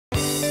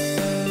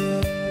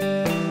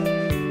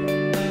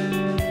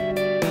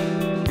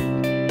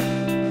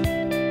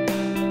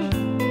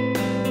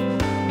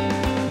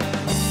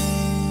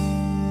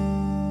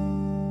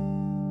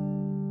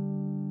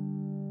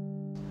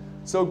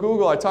So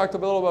Google, I talked a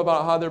little bit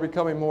about how they're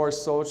becoming more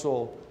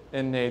social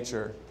in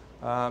nature.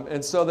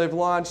 And so they've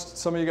launched,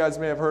 some of you guys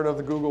may have heard of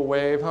the Google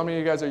Wave. How many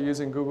of you guys are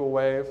using Google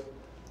Wave?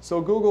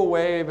 So Google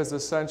Wave is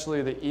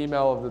essentially the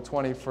email of the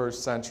 21st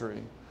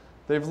century.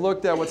 They've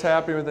looked at what's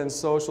happening within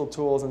social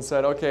tools and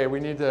said, okay, we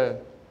need to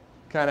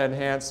kind of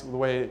enhance the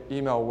way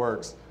email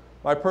works.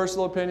 My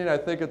personal opinion, I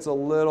think it's a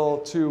little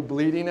too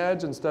bleeding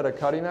edge instead of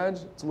cutting edge.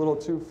 It's a little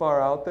too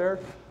far out there.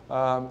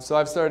 So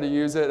I've started to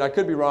use it. I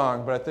could be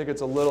wrong, but I think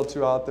it's a little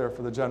too out there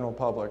for the general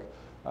public.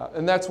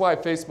 And that's why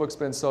Facebook's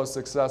been so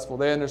successful.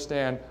 They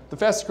understand the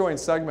fastest growing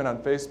segment on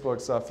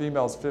Facebook's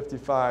females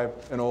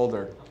 55 and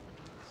older.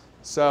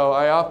 So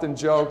I often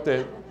joke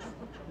that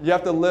you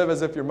have to live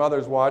as if your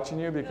mother's watching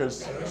you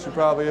because she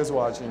probably is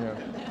watching you.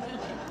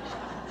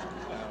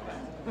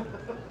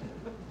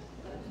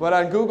 But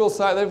on Google's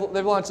side,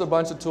 they've launched a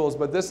bunch of tools,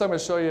 but this I'm going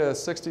to show you a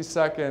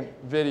 60-second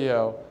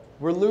video.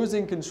 We're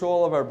losing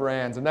control of our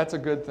brands, and that's a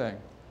good thing.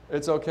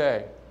 It's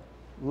okay.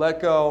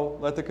 Let go,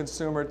 let the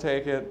consumer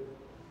take it,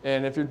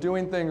 and if you're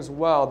doing things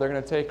well, they're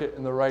going to take it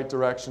in the right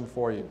direction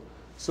for you.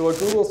 So a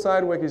Google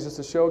Side Wiki is just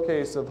a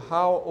showcase of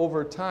how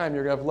over time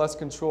you're going to have less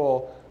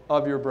control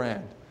of your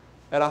brand.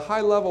 At a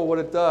high level, what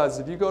it does,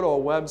 if you go to a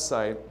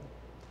website,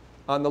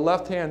 on the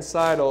left-hand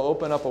side, it'll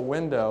open up a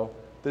window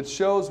that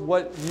shows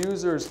what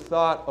users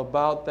thought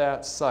about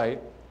that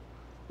site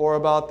or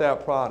about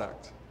that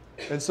product.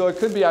 And so it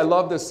could be, I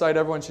love this site,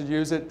 everyone should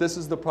use it. This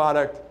is the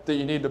product that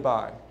you need to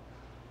buy.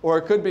 Or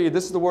it could be,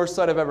 this is the worst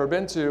site I've ever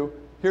been to.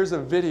 Here's a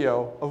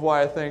video of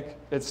why I think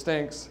it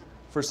stinks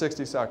for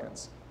 60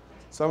 seconds.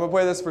 So I'm going to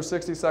play this for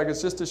 60 seconds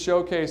just to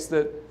showcase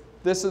that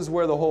this is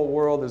where the whole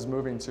world is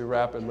moving to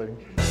rapidly.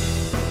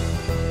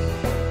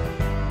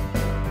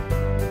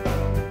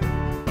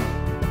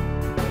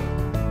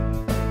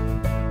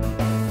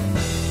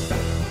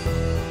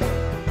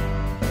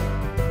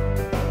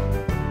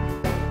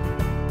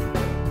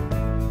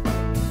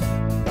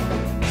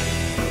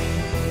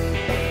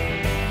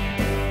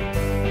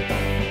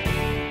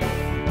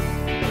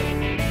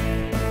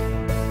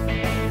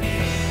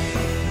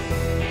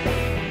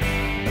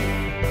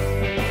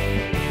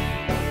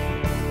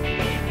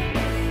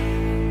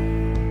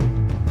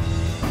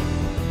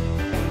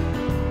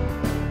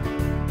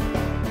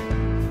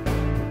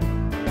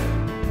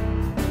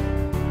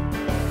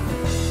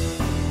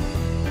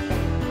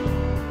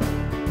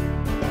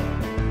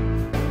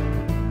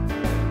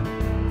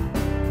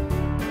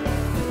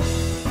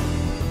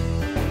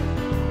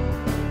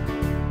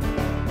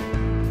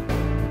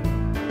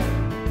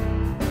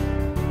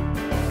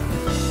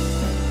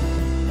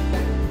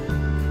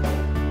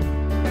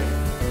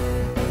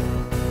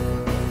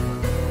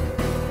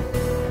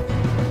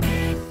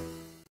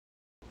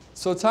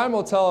 So time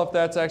will tell if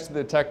that's actually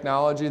the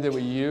technology that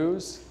we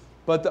use,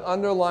 but the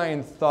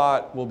underlying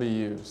thought will be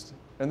used.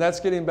 And that's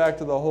getting back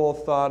to the whole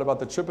thought about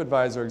the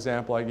TripAdvisor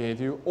example I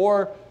gave you.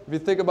 Or if you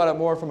think about it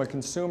more from a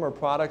consumer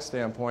product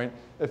standpoint,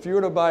 if you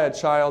were to buy a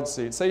child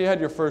seat, say you had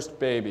your first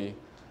baby,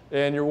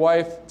 and your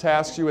wife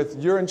tasks you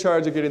with, you're in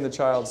charge of getting the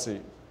child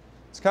seat.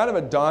 It's kind of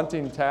a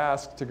daunting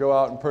task to go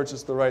out and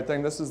purchase the right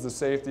thing. This is the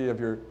safety of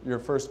your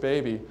first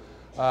baby.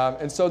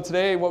 And so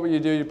today, what would you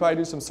do? You'd probably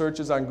do some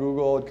searches on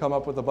Google and come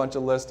up with a bunch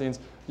of listings.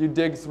 You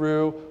dig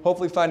through,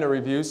 hopefully find a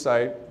review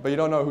site, but you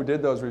don't know who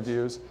did those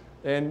reviews.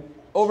 And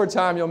over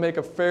time, you'll make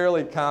a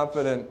fairly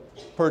confident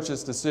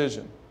purchase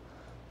decision.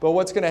 But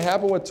what's going to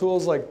happen with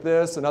tools like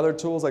this and other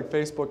tools like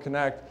Facebook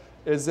Connect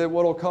is that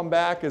what will come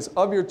back is,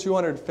 of your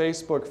 200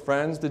 Facebook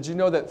friends, did you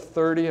know that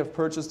 30 have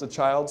purchased a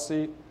child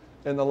seat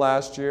in the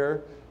last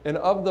year? And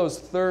of those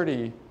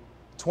 30,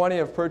 20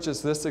 have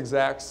purchased this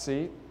exact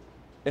seat.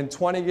 And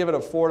 20 give it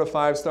a 4 to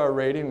 5 star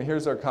rating, and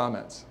here's their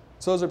comments.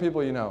 So those are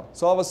people you know.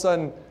 So all of a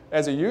sudden,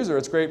 as a user,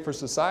 it's great for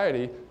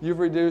society. You've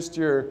reduced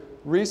your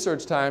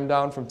research time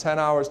down from 10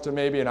 hours to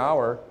maybe an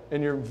hour,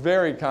 and you're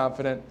very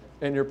confident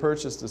in your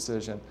purchase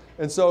decision.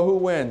 And so who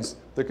wins?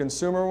 The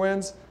consumer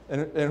wins,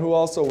 and who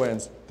also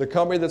wins? The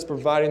company that's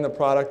providing the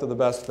product of the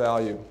best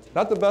value.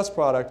 Not the best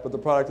product, but the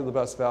product of the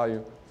best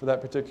value for that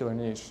particular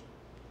niche.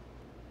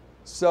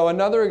 So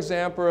another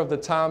example of the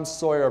Tom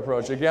Sawyer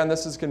approach, again,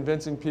 this is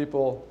convincing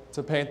people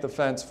to paint the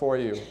fence for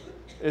you,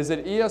 is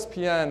that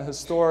ESPN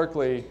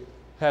historically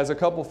has a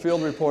couple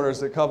field reporters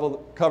that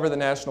cover the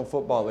National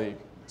Football League.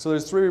 So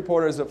there's 3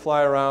 reporters that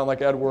fly around,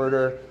 like Ed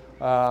Werder,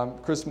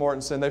 Chris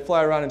Mortensen. They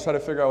fly around and try to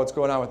figure out what's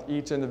going on with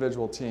each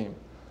individual team.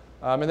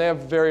 And they have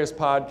various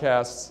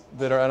podcasts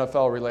that are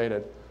NFL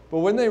related. But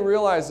when they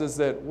realize is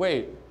that,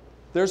 wait,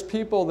 there's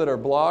people that are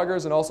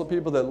bloggers and also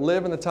people that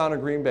live in the town of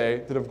Green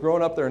Bay that have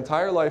grown up their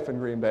entire life in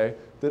Green Bay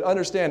that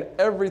understand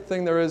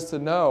everything there is to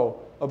know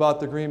about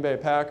the Green Bay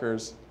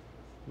Packers.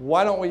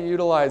 Why don't we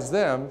utilize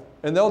them?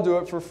 And they'll do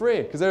it for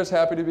free because they're just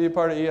happy to be a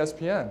part of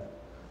ESPN.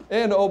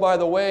 And oh, by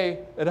the way,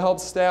 it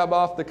helps stave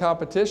off the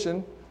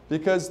competition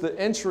because the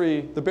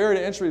barrier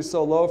to entry is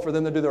so low for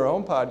them to do their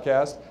own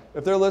podcast.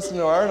 If they're listening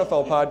to our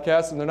NFL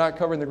podcast and they're not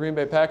covering the Green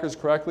Bay Packers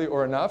correctly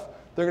or enough,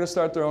 they're going to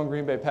start their own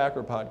Green Bay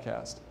Packer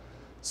podcast.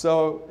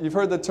 So you've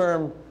heard the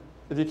term,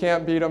 if you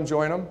can't beat them,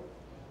 join them.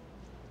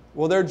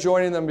 Well, they're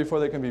joining them before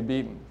they can be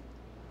beaten.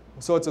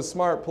 So it's a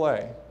smart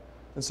play.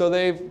 And so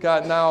they've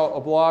got now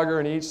a blogger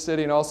in each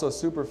city and also a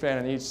super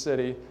fan in each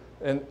city.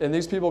 And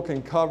these people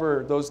can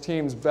cover those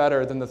teams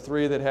better than the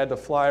 3 that had to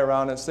fly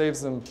around. It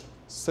saves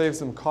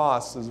them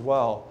costs as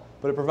well.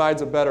 But it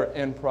provides a better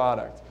end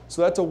product.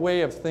 So that's a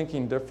way of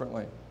thinking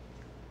differently.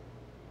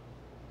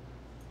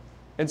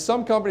 And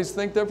some companies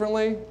think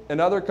differently, and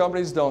other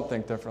companies don't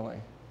think differently.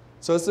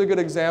 So this is a good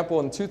example.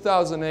 In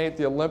 2008,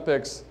 the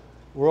Olympics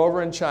were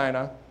over in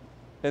China.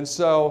 And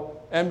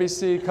so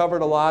NBC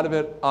covered a lot of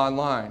it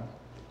online.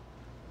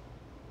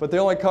 But they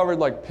only covered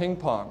like ping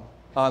pong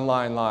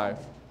online live.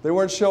 They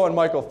weren't showing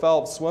Michael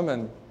Phelps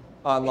swimming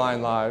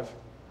online live.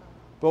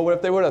 But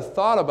if they would have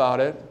thought about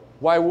it,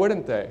 why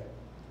wouldn't they?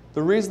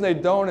 The reason they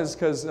don't is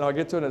because, and I'll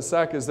get to it in a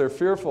sec, is they're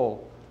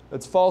fearful.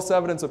 It's false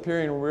evidence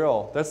appearing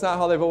real. That's not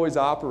how they've always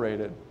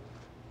operated.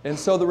 And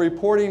so the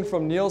reporting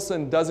from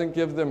Nielsen doesn't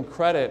give them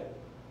credit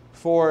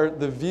for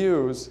the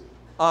views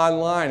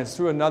online. It's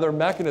through another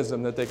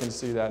mechanism that they can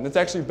see that. And it's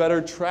actually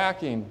better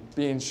tracking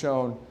being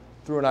shown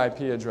through an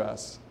IP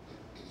address.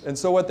 And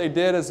so what they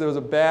did is it was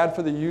bad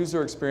for the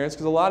user experience,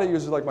 because a lot of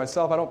users like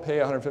myself, I don't pay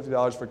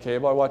 $150 for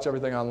cable. I watch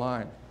everything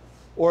online.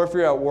 Or if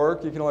you're at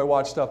work, you can only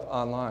watch stuff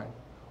online.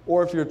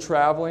 Or if you're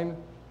traveling,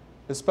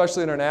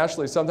 especially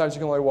internationally, sometimes you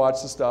can only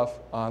watch the stuff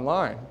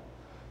online.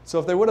 So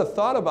if they would have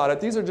thought about it,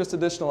 these are just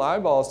additional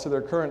eyeballs to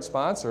their current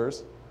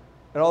sponsors.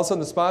 And all of a sudden,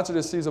 the sponsor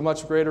just sees a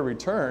much greater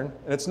return.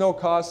 And it's no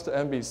cost to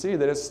NBC.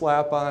 They just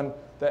slap on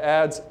the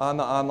ads on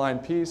the online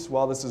piece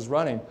while this is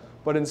running.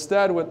 But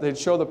instead, they'd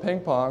show the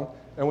ping pong.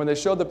 And when they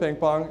showed the ping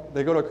pong,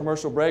 they go to a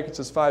commercial break. It's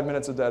just 5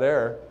 minutes of dead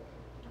air.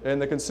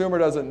 And the consumer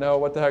doesn't know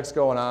what the heck's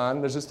going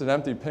on. There's just an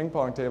empty ping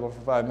pong table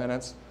for 5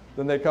 minutes.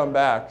 Then they come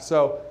back.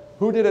 So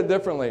who did it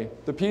differently?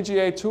 The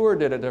PGA Tour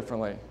did it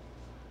differently.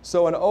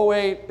 So in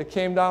 2008, it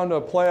came down to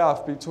a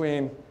playoff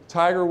between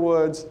Tiger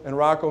Woods and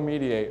Rocco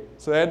Mediate.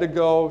 So they had to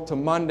go to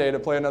Monday to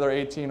play another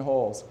 18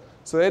 holes.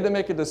 So they had to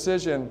make a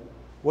decision.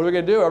 What are we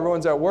going to do?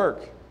 Everyone's at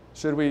work.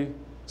 Should we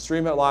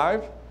stream it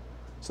live?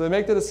 So they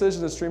make the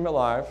decision to stream it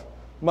live,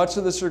 much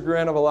to the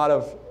chagrin of a lot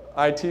of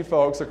IT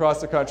folks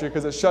across the country,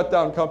 because it shut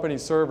down company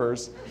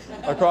servers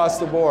across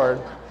the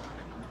board.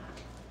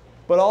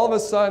 But all of a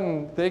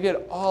sudden, they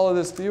get all of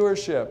this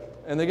viewership,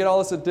 and they get all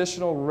this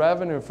additional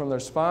revenue from their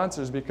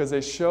sponsors because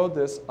they showed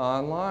this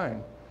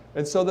online.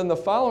 And so then the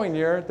following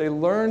year, they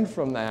learned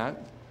from that.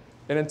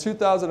 And in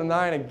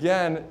 2009,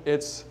 again,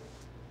 it's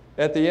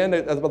at the end,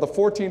 at about the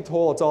 14th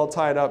hole, it's all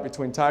tied up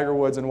between Tiger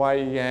Woods and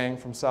Y.E. Yang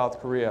from South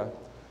Korea.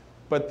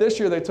 But this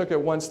year, they took it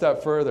one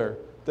step further.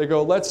 They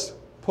go, let's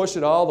push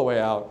it all the way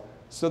out.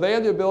 So they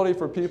had the ability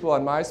for people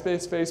on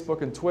MySpace,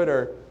 Facebook, and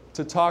Twitter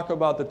to talk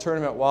about the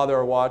tournament while they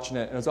were watching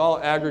it. And it was all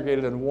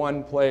aggregated in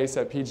one place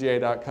at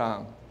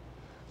PGA.com.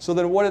 So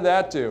then what did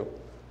that do?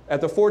 At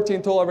the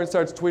 14th hole, everyone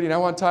starts tweeting, I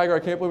want Tiger, I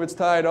can't believe it's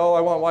tied, oh,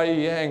 I want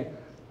Y.E. Yang.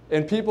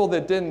 And people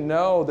that didn't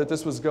know that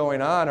this was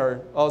going on,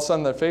 or all of a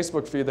sudden their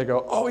Facebook feed, they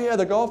go, oh yeah,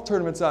 the golf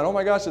tournament's on, oh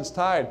my gosh, it's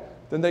tied.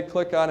 Then they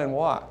click on and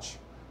watch.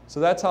 So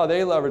that's how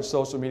they leverage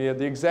social media,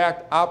 the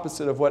exact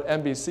opposite of what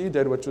NBC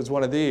did, which was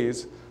one of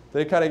these.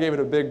 They kind of gave it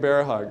a big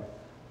bear hug.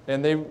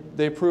 And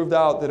they proved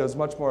out that it was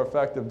much more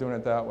effective doing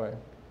it that way.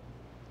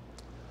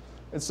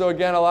 And so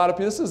again, a lot of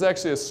people, this is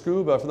actually a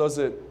scuba. For those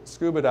that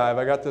scuba dive,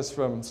 I got this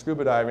from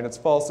scuba diving. It's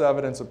false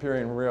evidence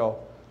appearing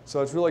real.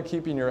 So it's really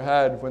keeping your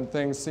head when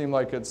things seem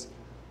like it's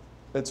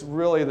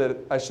really that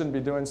I shouldn't be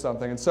doing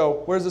something. And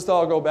so where does this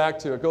all go back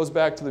to? It goes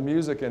back to the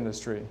music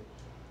industry.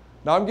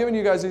 Now I'm giving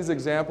you guys these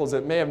examples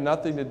that may have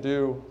nothing to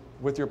do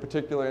with your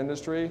particular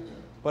industry,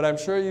 but I'm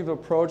sure you've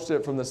approached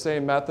it from the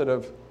same method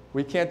of,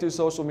 we can't do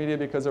social media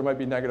because there might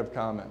be negative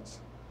comments.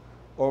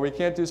 Or we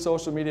can't do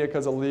social media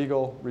because of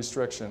legal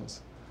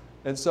restrictions.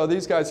 And so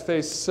these guys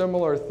face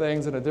similar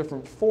things in a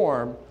different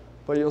form,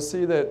 but you'll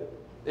see that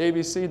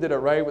ABC did it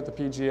right with the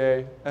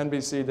PGA,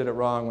 NBC did it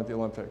wrong with the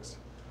Olympics.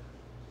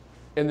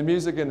 And the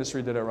music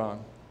industry did it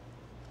wrong.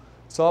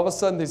 So all of a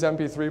sudden these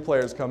MP3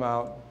 players come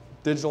out,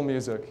 digital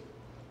music.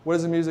 What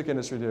does the music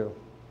industry do?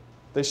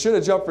 They should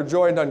have jumped for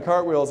joy and done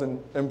cartwheels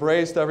and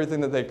embraced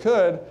everything that they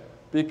could,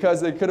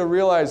 because they could have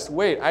realized,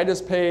 wait, I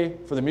just pay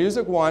for the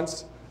music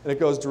once, and it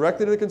goes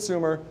directly to the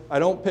consumer. I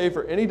don't pay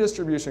for any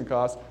distribution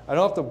costs. I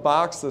don't have to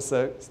box this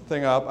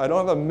thing up. I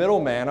don't have a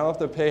middleman. I don't have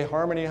to pay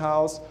Harmony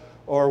House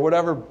or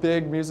whatever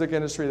big music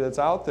industry that's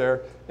out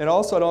there. And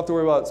also, I don't have to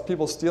worry about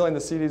people stealing the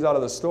CDs out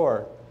of the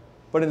store.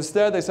 But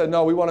instead, they said,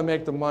 no, we want to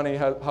make the money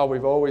how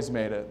we've always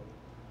made it.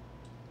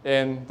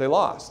 And they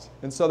lost.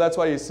 And so that's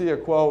why you see a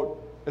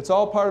quote, it's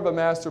all part of a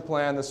master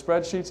plan. The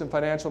spreadsheets and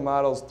financial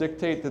models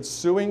dictate that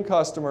suing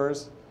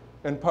customers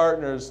and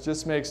partners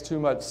just makes too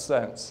much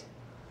sense.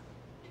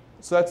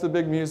 So that's the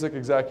big music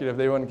executive.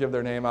 They wouldn't give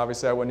their name.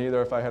 Obviously, I wouldn't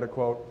either if I had a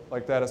quote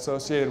like that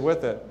associated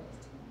with it.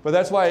 But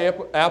that's why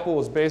Apple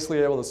was basically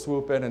able to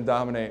swoop in and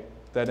dominate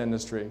that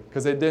industry,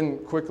 because they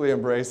didn't quickly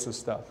embrace this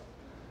stuff.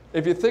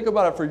 If you think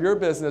about it for your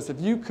business,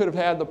 if you could have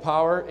had the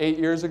power 8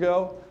 years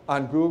ago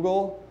on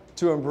Google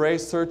to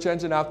embrace search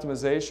engine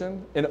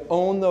optimization and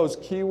own those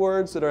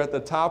keywords that are at the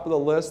top of the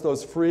list,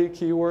 those free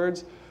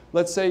keywords.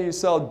 Let's say you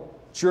sell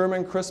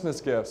German Christmas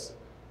gifts,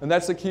 and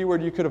that's a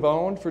keyword you could have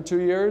owned for 2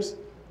 years.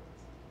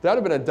 That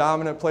would have been a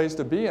dominant place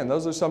to be in.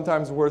 Those are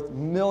sometimes worth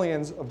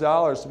millions of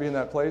dollars to be in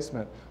that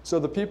placement. So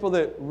the people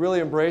that really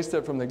embraced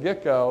it from the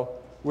get-go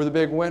were the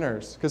big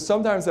winners. Because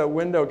sometimes that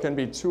window can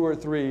be 2 or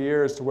 3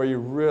 years to where you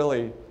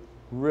really,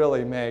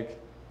 really make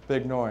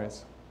big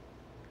noise.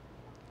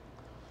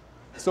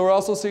 So we're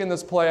also seeing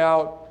this play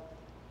out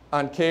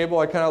on cable.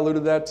 I kind of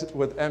alluded that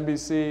with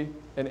NBC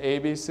and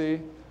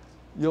ABC.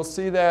 You'll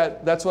see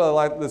that, that's what I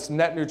like, this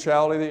net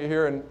neutrality that you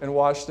hear in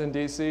Washington,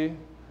 D.C.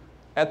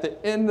 At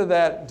the end of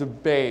that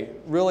debate,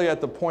 really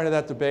at the point of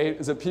that debate,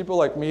 is that people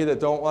like me that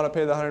don't want to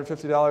pay the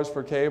 $150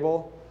 for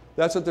cable,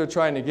 that's what they're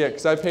trying to get,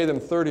 because I pay them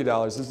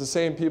 $30. It's the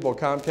same people.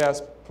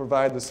 Comcast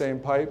provide the same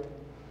pipe.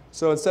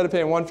 So instead of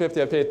paying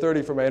 $150, I pay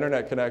 $30 for my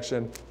internet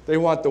connection. They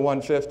want the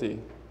 $150.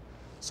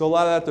 So a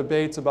lot of that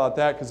debate's about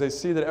that, because they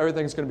see that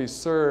everything's going to be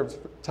served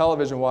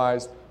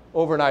television-wise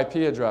over an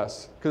IP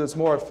address, because it's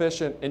more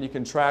efficient and you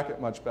can track it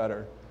much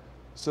better.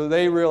 So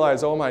they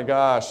realize, oh my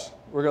gosh,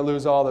 we're going to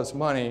lose all this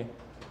money,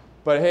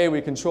 but hey,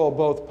 we control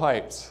both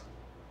pipes.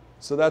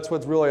 So that's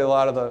what's really a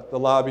lot of the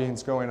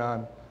lobbying's going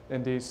on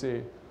in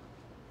DC.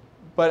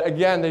 But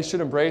again, they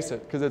should embrace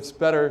it, because it's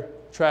better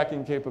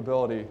tracking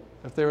capability.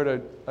 If they were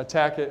to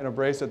attack it and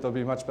embrace it, they'll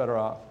be much better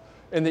off.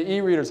 And the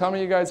e-readers, how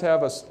many of you guys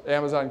have an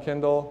Amazon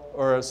Kindle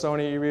or a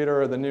Sony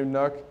e-reader or the new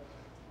Nook?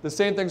 The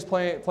same thing's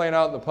playing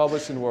out in the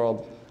publishing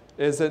world,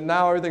 is that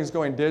now everything's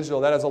going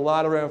digital. That has a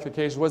lot of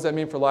ramifications. What does that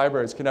mean for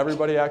libraries? Can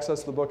everybody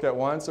access the book at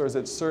once, or is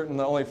it certain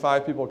that only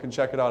 5 people can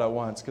check it out at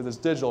once? Because it's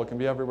digital, it can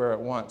be everywhere at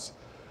once.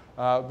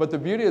 But the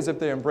beauty is if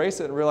they embrace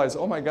it and realize,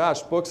 oh my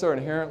gosh, books are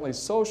inherently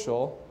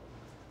social,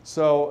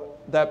 so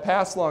that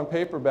pass-along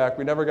paperback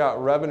we never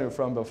got revenue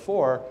from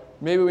before,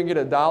 maybe we can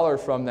get $1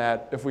 from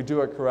that if we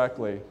do it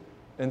correctly.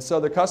 And so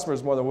the customer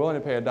is more than willing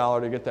to pay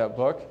 $1 to get that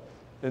book.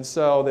 And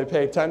so they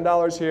pay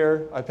 $10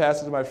 here, I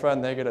pass it to my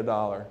friend, they get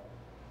 $1.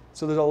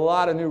 So there's a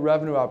lot of new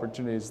revenue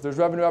opportunities. There's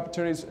revenue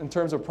opportunities in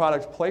terms of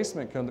product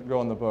placement can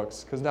go in the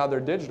books, because now they're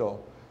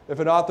digital. If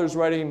an author's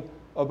writing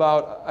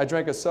about, I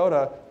drank a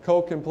soda,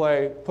 Coke can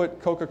put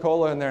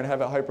Coca-Cola in there and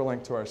have it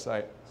hyperlinked to our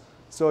site.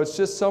 So it's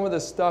just some of the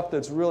stuff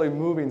that's really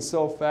moving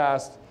so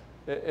fast.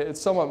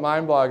 It's somewhat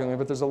mind-boggling,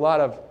 but there's a lot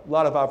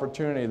of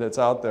opportunity that's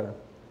out there.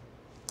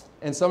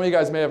 And some of you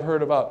guys may have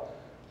heard about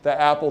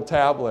the Apple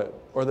tablet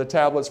or the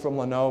tablets from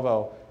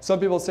Lenovo. Some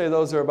people say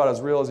those are about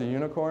as real as a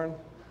unicorn.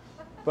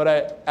 But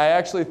I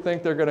actually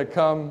think they're going to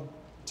come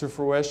to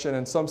fruition,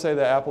 and some say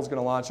that Apple's going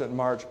to launch it in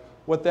March.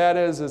 What that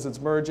is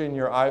it's merging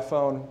your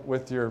iPhone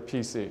with your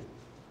PC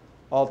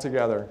all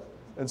together.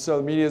 And so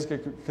the media is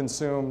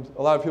consumed.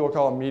 A lot of people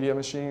call them media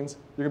machines.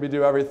 You're going to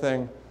do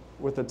everything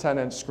with a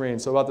 10-inch screen,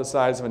 so about the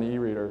size of an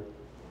e-reader.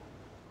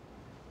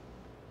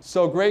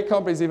 So great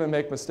companies even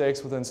make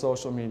mistakes within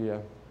social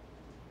media.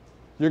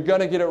 You're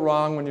going to get it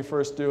wrong when you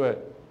first do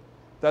it.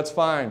 That's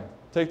fine.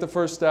 Take the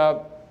first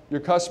step.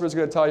 Your customer's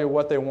going to tell you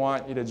what they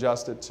want you to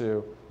adjust it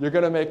to. You're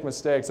going to make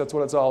mistakes. That's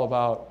what it's all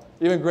about.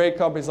 Even great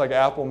companies like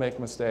Apple make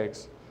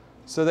mistakes.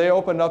 So they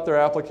opened up their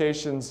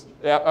application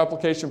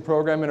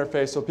program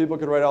interface so people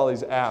could write all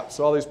these apps.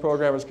 So all these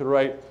programmers could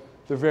write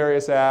the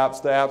various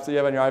apps, the apps that you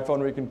have on your iPhone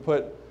where you can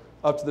put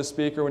up to the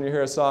speaker when you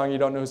hear a song, you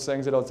don't know who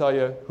sings it, it'll tell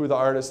you who the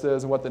artist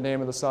is and what the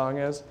name of the song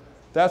is.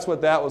 That's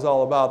what that was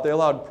all about. They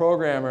allowed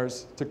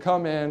programmers to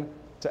come in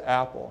to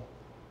Apple,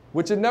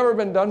 which had never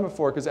been done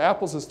before, because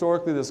Apple's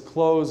historically this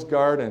closed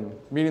garden,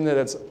 meaning that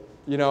it's,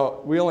 you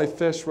know, we only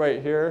fish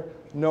right here,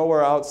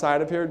 nowhere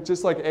outside of here,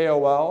 just like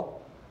AOL.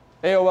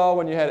 AOL,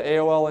 when you had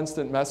AOL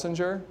Instant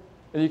Messenger,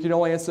 and you could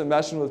only instant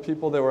message with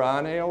people that were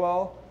on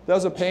AOL, that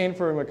was a pain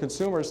from a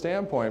consumer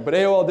standpoint. But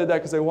AOL did that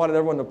because they wanted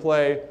everyone to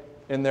play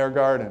in their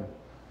garden.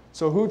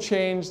 So who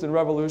changed and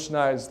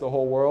revolutionized the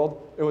whole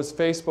world? It was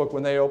Facebook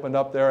when they opened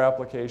up their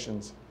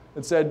applications.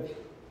 It said,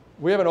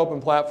 we have an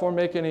open platform,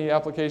 make any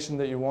application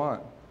that you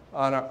want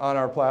on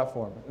our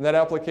platform. And that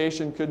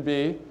application could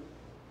be,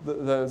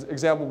 the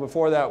example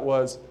before that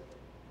was,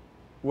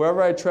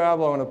 wherever I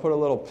travel, I'm going to put a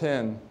little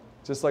pin,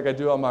 just like I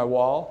do on my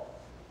wall.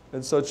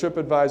 And so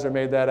TripAdvisor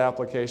made that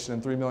application,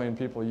 and 3 million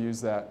people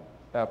use that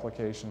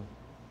application.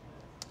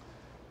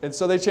 And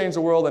so they changed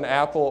the world, and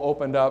Apple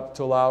opened up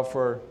to allow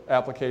for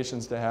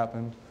applications to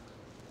happen.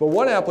 But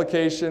one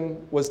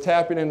application was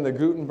tapping into the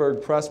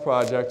Gutenberg Press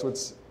Project, which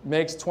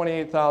makes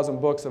 28,000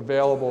 books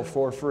available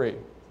for free.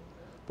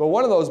 But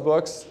one of those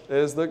books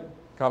is the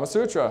Kama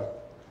Sutra.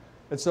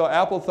 And so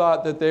Apple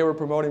thought that they were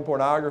promoting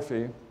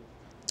pornography,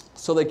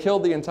 so they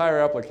killed the entire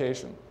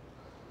application.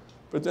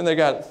 But then they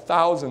got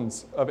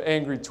thousands of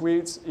angry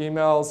tweets,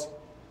 emails,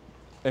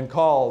 and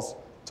calls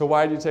to,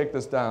 why did you take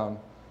this down?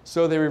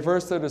 So they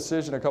reversed their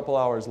decision a couple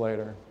hours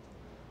later.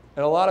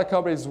 And a lot of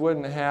companies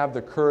wouldn't have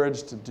the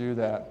courage to do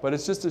that. But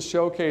it's just to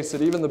showcase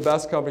that even the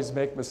best companies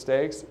make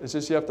mistakes. It's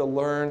just you have to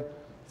learn,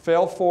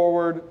 fail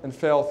forward and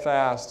fail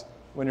fast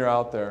when you're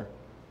out there.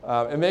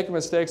 And making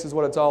mistakes is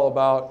what it's all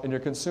about, and your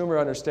consumer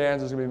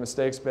understands there's going to be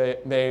mistakes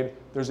made.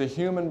 There's a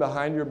human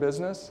behind your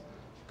business.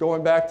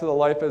 Going back to the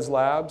Life is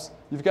Labs,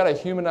 you've got to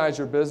humanize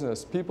your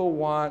business. People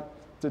want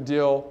to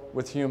deal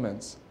with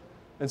humans.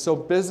 And so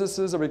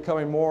businesses are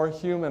becoming more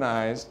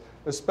humanized,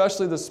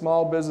 especially the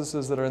small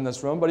businesses that are in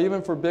this room, but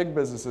even for big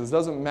businesses. It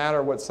doesn't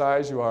matter what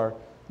size you are.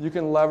 You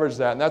can leverage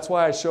that. And that's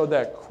why I showed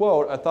that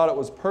quote. I thought it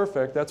was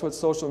perfect. That's what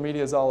social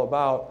media is all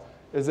about,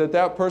 is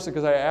that person,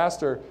 because I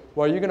asked her,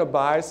 well, are you going to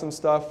buy some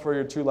stuff for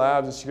your 2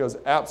 labs? And she goes,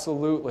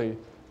 absolutely.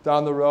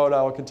 Down the road,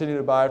 I will continue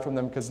to buy from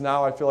them because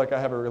now I feel like I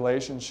have a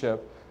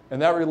relationship.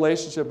 And that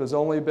relationship has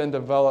only been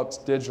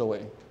developed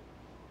digitally.